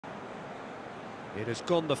It has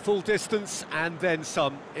gone the full distance and then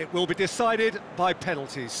some. It will be decided by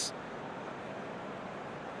penalties.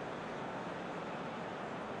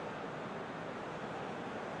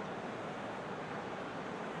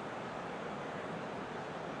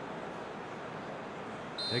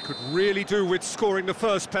 They could really do with scoring the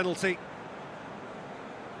first penalty.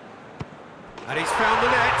 And he's found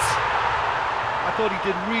the net. I thought he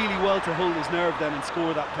did really well to hold his nerve then and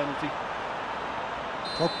score that penalty.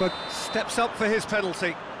 Pogba steps up for his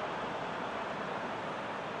penalty.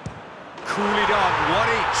 Coolly done, one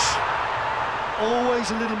each.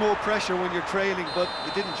 Always a little more pressure when you're trailing, but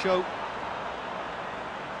it didn't show.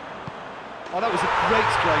 Oh, that was a great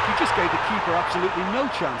strike. He just gave the keeper absolutely no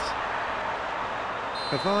chance.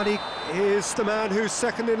 Cavani is the man who's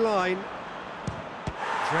second in line.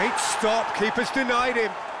 Great stop, keeper's denied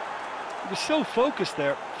him. He was so focused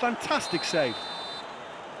there, fantastic save.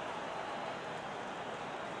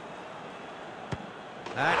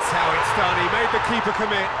 That's how it's done, he made the keeper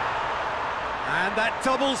commit. And that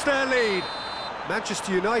doubles their lead.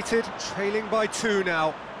 Manchester United trailing by 2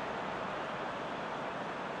 now.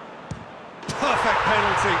 Perfect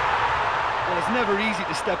penalty. Well, it's never easy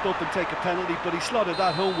to step up and take a penalty, but he slotted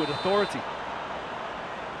that home with authority.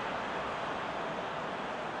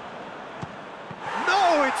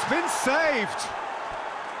 No, it's been saved!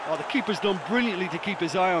 Oh, the keeper's done brilliantly to keep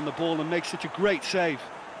his eye on the ball and make such a great save.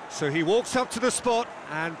 So he walks up to the spot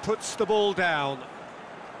and puts the ball down.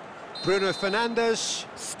 Bruno Fernandes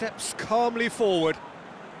steps calmly forward.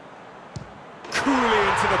 Coolly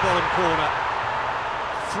into the bottom corner.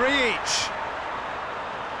 3 each.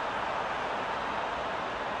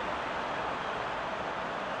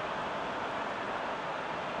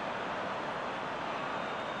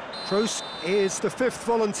 Kroos is the 5th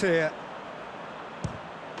volunteer.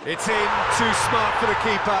 It's in, too smart for the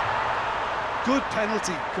keeper. Good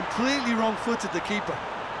penalty, completely wrong-footed the keeper.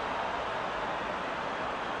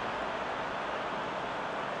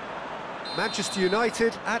 Manchester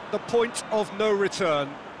United at the point of no return.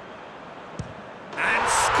 And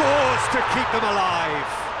scores to keep them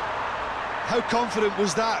alive. How confident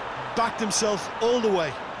was that? Backed himself all the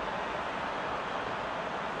way.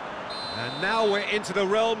 And now we're into the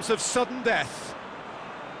realms of sudden death.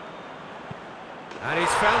 And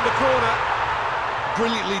he's found the corner.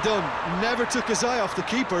 Brilliantly done. Never took his eye off the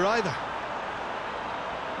keeper either.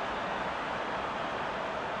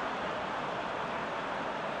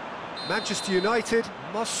 Manchester United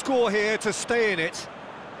must score here to stay in it.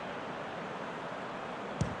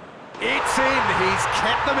 It's in, he's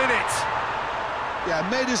kept them in it. Yeah,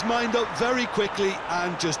 made his mind up very quickly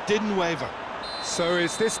and just didn't waver. So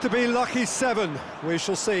is this to be lucky 7? We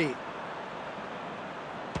shall see.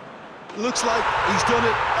 Looks like he's done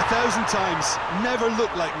it 1,000 times. Never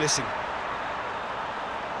looked like missing.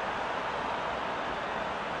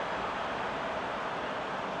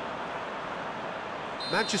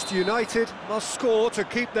 Manchester United must score to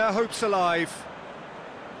keep their hopes alive.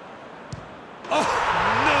 Oh,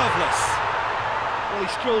 nerveless! Well, he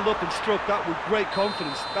strolled up and struck that with great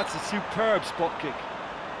confidence. That's a superb spot kick.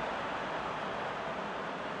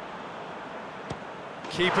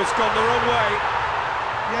 Keeper's gone the wrong way.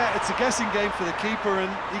 Yeah, it's a guessing game for the keeper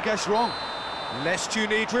and he guessed wrong. Lest you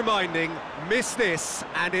need reminding, miss this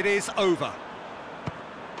and it is over.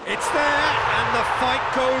 It's there and the fight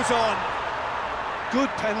goes on. Good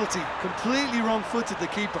penalty, completely wrong-footed the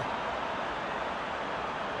keeper.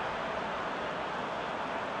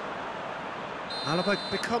 Alaba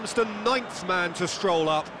becomes the 9th man to stroll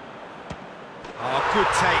up. Oh, good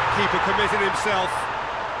take, keeper committed himself.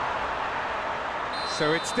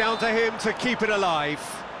 So it's down to him to keep it alive.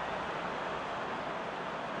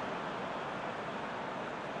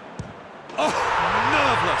 Oh,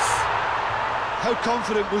 nerveless! How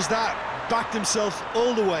confident was that? Backed himself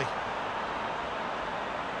all the way.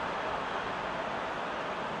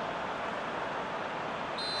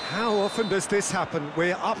 How often does this happen?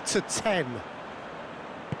 We're up to 10.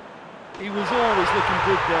 He was always looking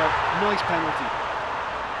good there. Nice penalty.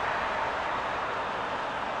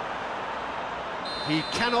 He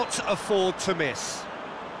cannot afford to miss.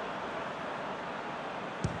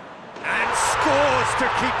 And scores to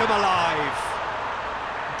keep them alive.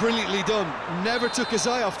 Brilliantly done. Never took his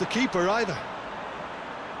eye off the keeper either.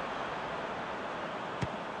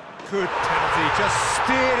 Good penalty, just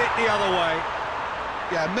steered it the other way.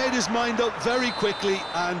 Yeah, made his mind up very quickly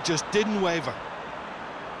and just didn't waver.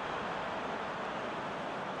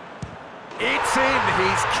 It's in,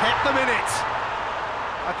 he's kept them in it.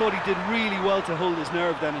 I thought he did really well to hold his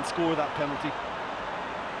nerve then and score that penalty.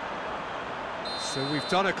 So we've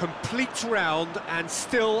done a complete round and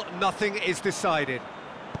still nothing is decided.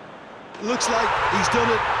 Looks like he's done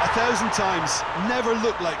it 1,000 times. Never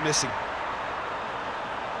looked like missing.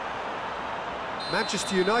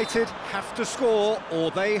 Manchester United have to score,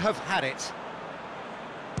 or they have had it.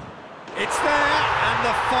 It's there, and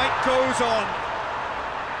the fight goes on.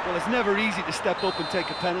 Well, it's never easy to step up and take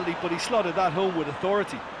a penalty, but he slotted that home with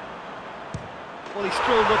authority. Well, he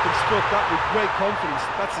strolled up and struck that with great confidence.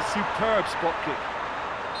 That's a superb spot kick.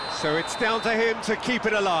 So it's down to him to keep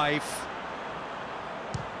it alive.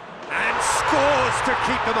 And scores to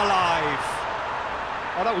keep them alive.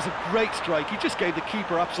 Oh, that was a great strike. He just gave the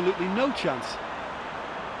keeper absolutely no chance.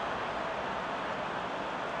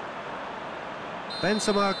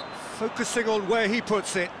 Benzema focusing on where he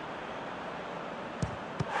puts it.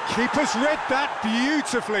 Keeper's read that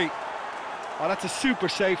beautifully. Oh, that's a super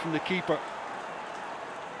save from the keeper.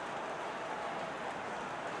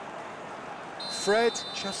 Fred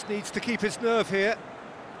just needs to keep his nerve here.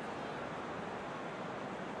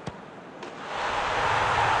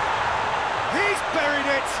 He's buried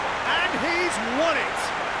it, and he's won it.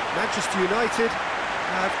 Manchester United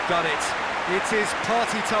have done it. It is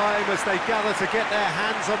party time as they gather to get their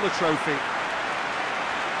hands on the trophy.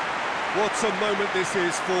 What a moment this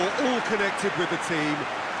is for all connected with the team.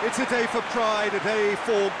 It's a day for pride, a day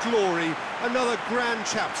for glory, another grand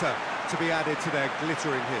chapter to be added to their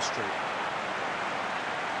glittering history.